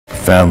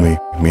family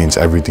means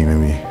everything to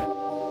me.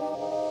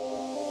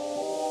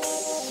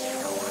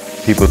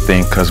 People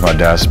think because my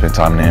dad spent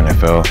time in the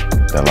NFL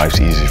that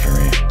life's easy for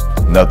me.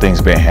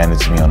 Nothing's been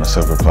handed to me on a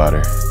silver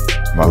platter.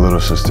 My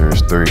little sister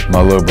is 3.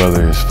 My little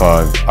brother is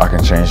 5. I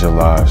can change their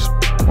lives.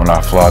 When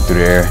I fly through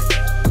the air,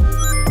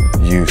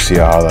 you see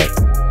a highlight,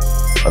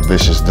 a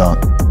vicious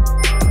dunk,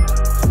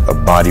 a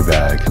body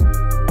bag.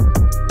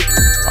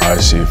 I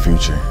see a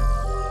future.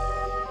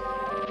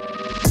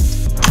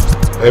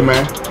 Hey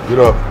man, get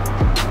up.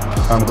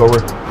 Time to go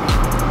work.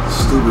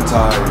 Stupid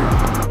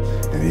tired.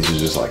 And these are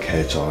just like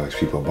hedgehogs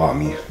people bought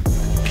me.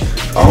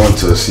 I went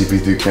to a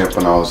CP3 camp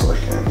when I was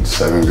like in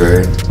 7th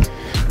grade.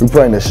 We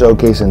played in the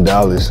showcase in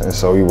Dallas, and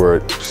so we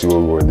wore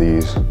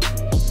these.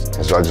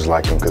 And so I just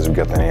like them because we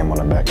got the name on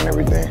the back and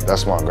everything.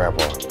 That's my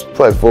grandpa.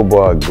 Played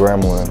football at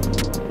Grambling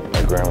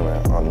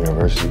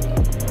University.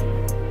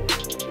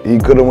 He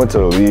could have went to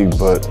the league,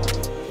 but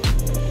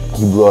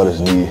he blew out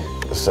his knee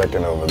the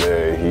second over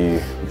there. He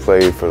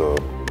played for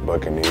the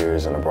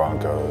Buccaneers and the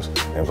Broncos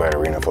and played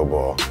arena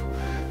football.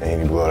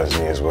 And he blew out his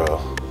knee as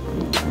well.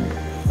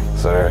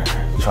 So they're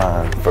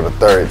trying for the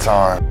 3rd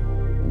time.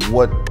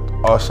 What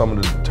are some of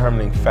the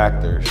determining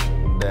factors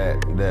that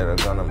are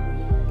gonna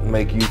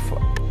make you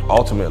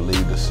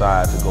ultimately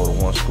decide to go to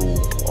one school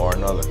or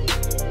another?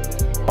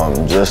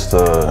 Just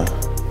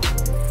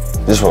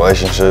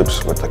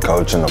relationships with the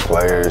coach and the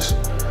players,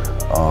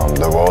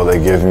 the role they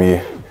give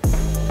me,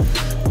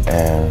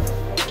 and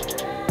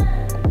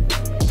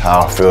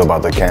how I feel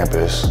about the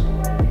campus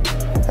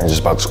and just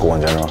about the school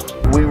in general.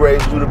 We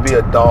raised you to be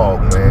a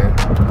dog, man,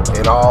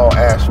 in all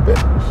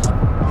aspects.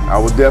 I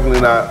was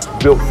definitely not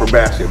built for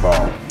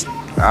basketball.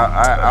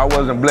 I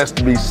wasn't blessed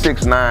to be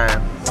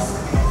 6'9",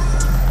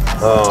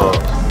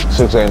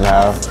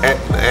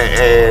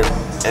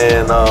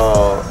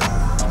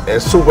 6'8.5",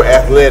 and super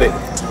athletic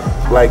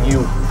like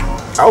you.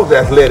 I was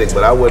athletic,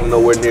 but I wasn't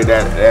nowhere near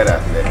that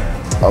athletic.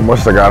 I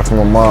must have got it from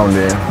my mom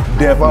then.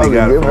 Definitely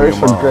got it from your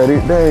mom.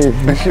 Credit.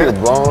 Dang, she was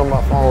blowing on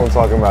my phone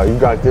talking about, you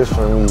got this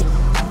from me.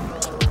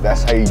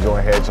 That's how you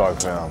join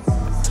Hedgehog Film.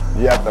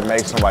 You have to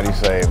make somebody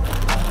say,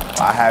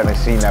 I haven't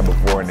seen that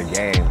before in the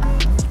game.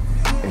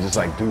 And just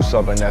like do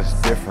something that's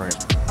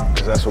different,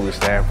 because that's what we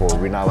stand for.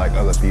 We're not like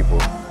other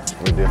people,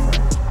 we're different.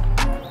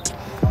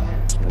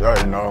 You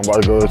already know I'm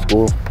about to go to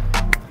school.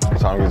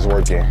 Time to get to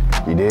work in.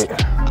 You did?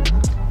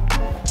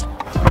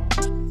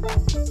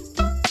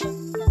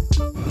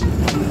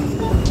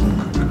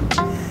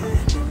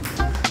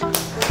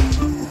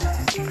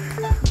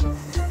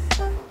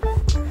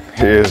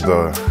 Here's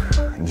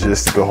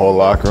just the whole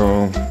locker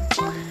room.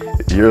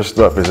 Your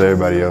stuff is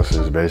everybody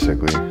else's,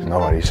 basically.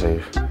 Nobody's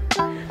safe.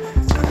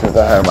 Since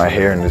I have my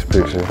hair in this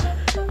picture,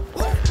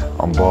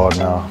 I'm bald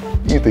now.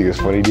 You think it's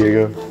funny,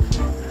 Diego?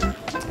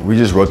 We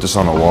just wrote this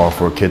on the wall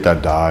for a kid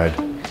that died.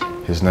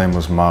 His name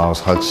was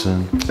Miles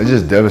Hudson. It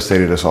just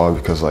devastated us all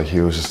because like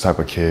he was this type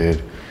of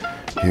kid.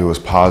 He was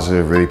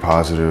positive,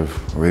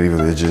 really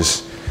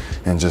religious,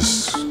 and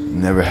just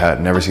never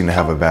seemed to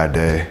have a bad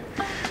day.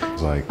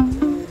 Like,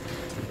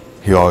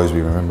 he'll always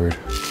be remembered.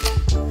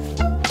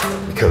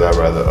 Because I'd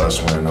rather us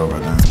win over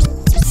them.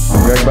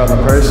 Greg Brown the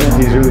person,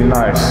 he's really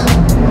nice.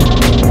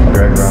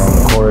 Greg Brown on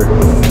the court,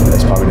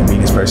 that's probably the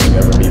meanest person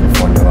you've ever met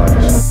before in your life.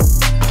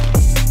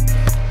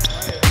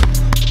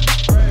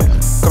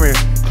 Come here.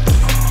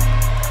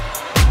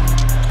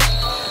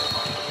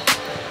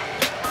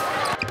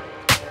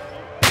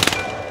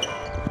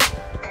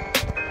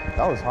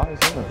 That was hot as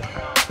hell.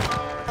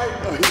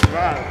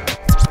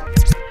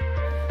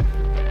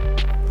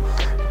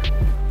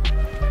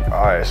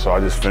 Alright, so I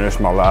just finished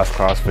my last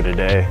class for the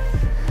day.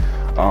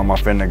 I'm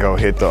finna go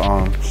hit the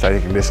strength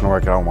and conditioning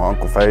workout on my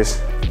uncle's face,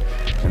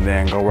 and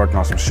then go work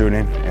on some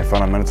shooting and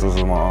fundamentals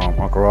with my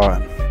Uncle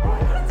Rod.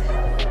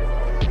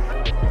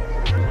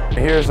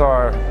 Here's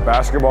our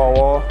basketball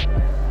wall.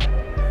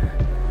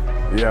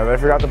 Yeah, they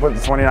forgot to put the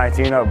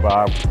 2019 up,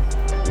 but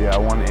I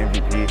won the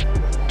MVP.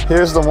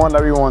 Here's the one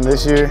that we won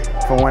this year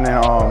for winning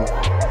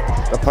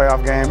the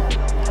playoff game.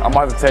 I'm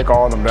about to take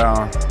all of them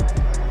down.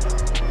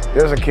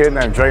 There's a kid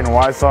named Drayton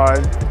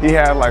Whiteside. He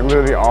had like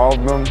literally all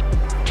of them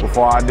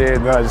before I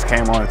did, then I just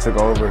came on and took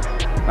over.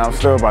 And I'm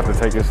still about to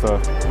take his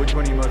stuff. Which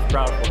one are you most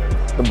proud for?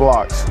 The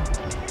blocks.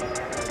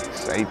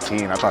 It's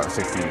 18, I thought it was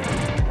 16.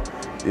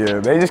 Yeah,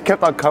 they just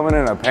kept on coming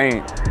in the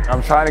paint.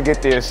 I'm trying to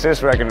get the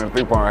assist record and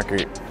the 3-point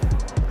record.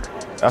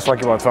 That's why I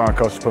keep on telling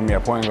coach to put me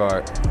at point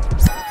guard.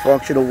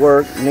 Functional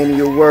work,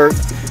 linear work,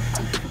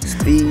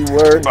 speed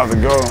work. About to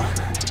go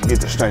get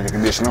the strength and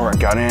conditioning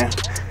workout in.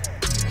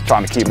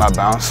 Trying to keep my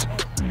bounce.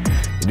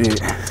 You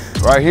did.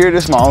 Right here,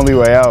 this is my only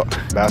way out.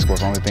 Basketball's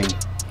the only thing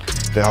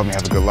that helped me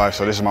have a good life,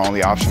 so this is my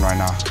only option right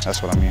now.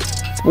 That's what I mean.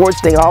 Sports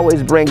thing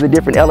always brings a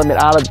different element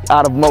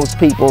out of most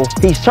people.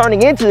 He's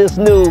turning into this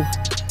new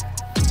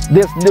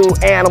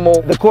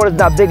animal. The court is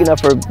not big enough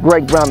for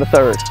Greg Brown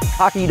III.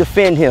 How can you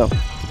defend him?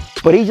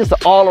 But he's just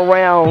an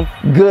all-around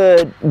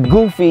good,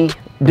 goofy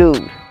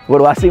dude. What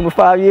do I see him for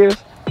 5 years?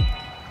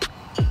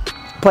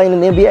 Playing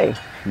in the NBA.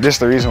 This is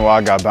the reason why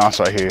I got bounced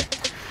right here,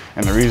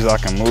 and the reason I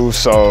can move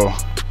so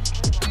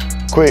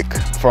quick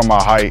for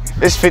my height.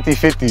 It's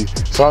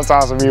 50-50.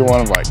 Sometimes for me,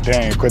 when I'm like,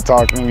 dang, quit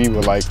talking to me,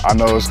 but like, I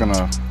know it's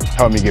gonna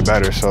help me get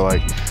better. So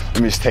like,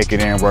 let me just take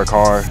it in, work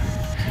hard,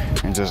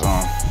 and just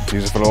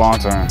use it for the long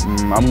term.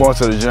 I'm going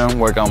to the gym,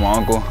 work on my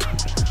uncle,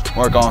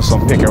 work on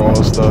some pick and roll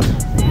stuff.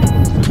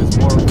 It's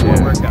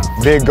more workout.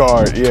 Big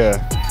guard,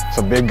 yeah.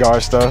 Some big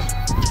guard stuff.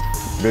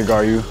 Big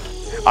guard you.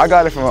 I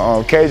got it from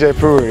KJ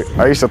Pruitt.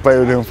 I used to play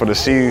with him for the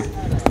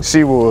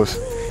Sea Wolves,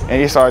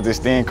 and he started this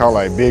thing called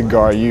like Big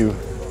Guard U.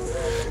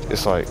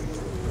 It's like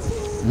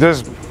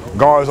just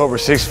guards over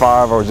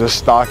 6'5" or just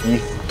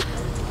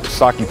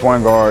stocky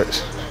point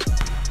guards.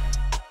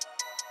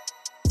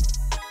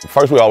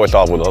 First, we always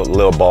start with a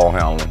little ball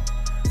handling.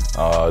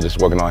 Just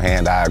working on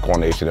hand-eye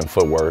coordination and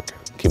footwork,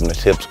 keeping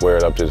his hips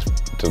squared up to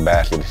the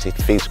basket, his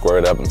feet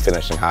squared up and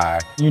finishing high.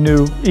 You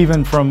knew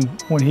even from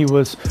when he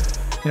was,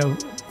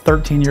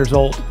 13 years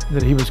old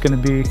that he was going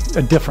to be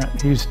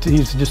he's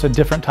just a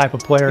different type of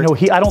player.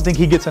 I don't think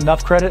he gets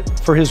enough credit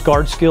for his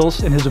guard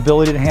skills and his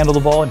ability to handle the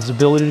ball and his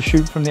ability to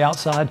shoot from the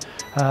outside.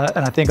 And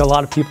I think a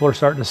lot of people are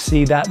starting to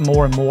see that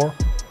more and more.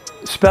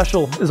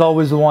 Special is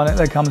always the one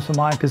that comes to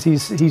mind because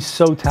he's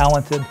so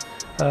talented,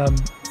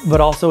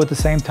 but also at the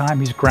same time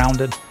he's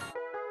grounded.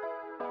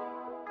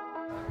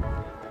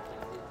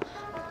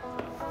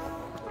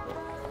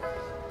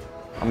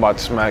 I'm about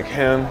to smack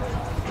him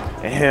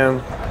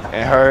and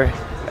her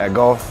at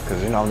golf,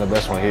 because I'm the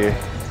best one here.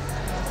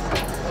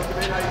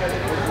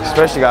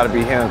 Especially got to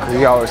be him, because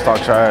he always talk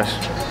trash.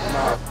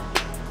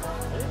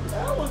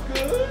 That was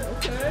good.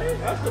 Okay.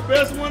 That's the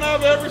best one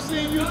I've ever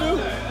seen you do.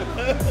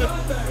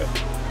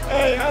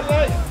 Hey, I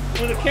like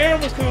when the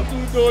cameras come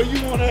through the door,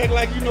 you want to act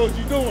like you know what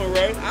you're doing,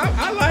 right?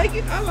 I like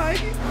it. I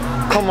like it.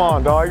 Come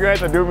on, dog. You have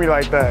to do me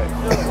like that.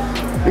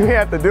 You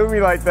have to do me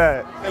like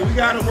that. Hey, we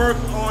got to work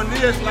on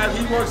this like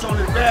he works on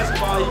his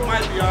basketball. He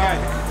might be all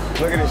right.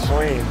 Look at his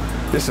swing.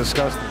 It's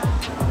disgusting. You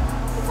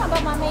talking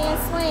about my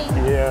man's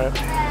swing? Yeah.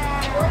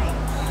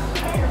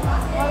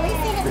 Well, at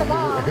least he hit the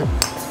ball.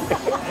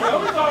 That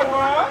was all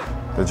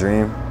right. The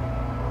dream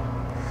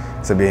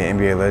to be an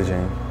NBA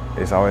legend.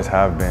 It's always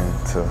have been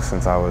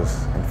since I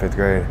was in 5th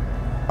grade.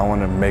 I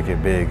want to make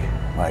it big.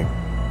 Like,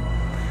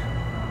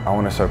 I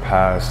want to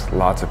surpass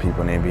lots of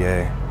people in the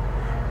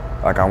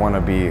NBA. Like, I want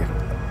to be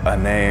a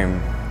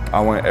name. I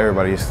want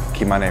everybody to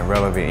keep my name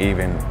relevant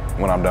even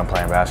when I'm done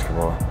playing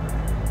basketball.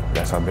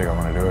 That's how big I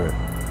want to do it.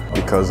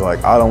 Because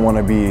like, I don't want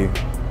to be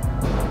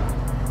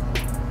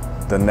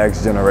the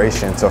next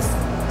generation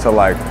to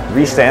like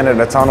reach the end of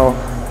the tunnel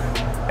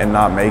and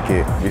not make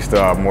it. We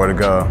still have more to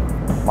go.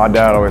 My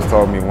dad always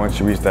told me once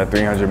you reach that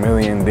 300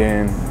 million,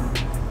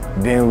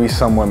 then we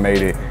somewhat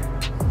made it.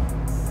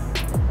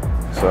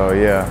 So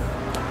yeah,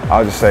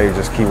 I'll just say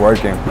just keep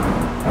working.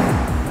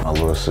 My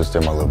little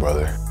sister, my little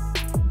brother.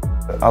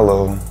 I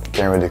love them,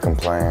 can't really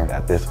complain.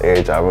 At this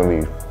age, I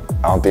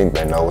don't think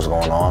they know what's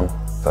going on.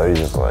 So you're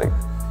just like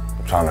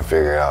trying to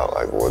figure out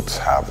like what's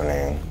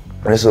happening.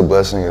 And it's a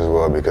blessing as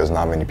well because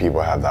not many people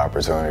have the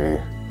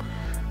opportunity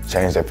to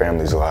change their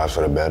families' lives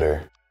for the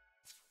better.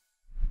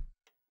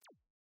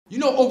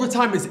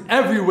 Overtime is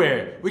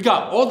everywhere. We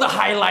got all the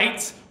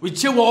highlights. We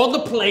chill with all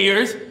the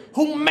players.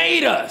 Who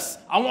made us?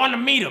 I want to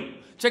meet them.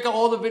 Check out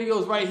all the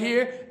videos right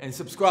here and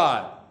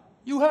subscribe.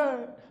 You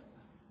heard.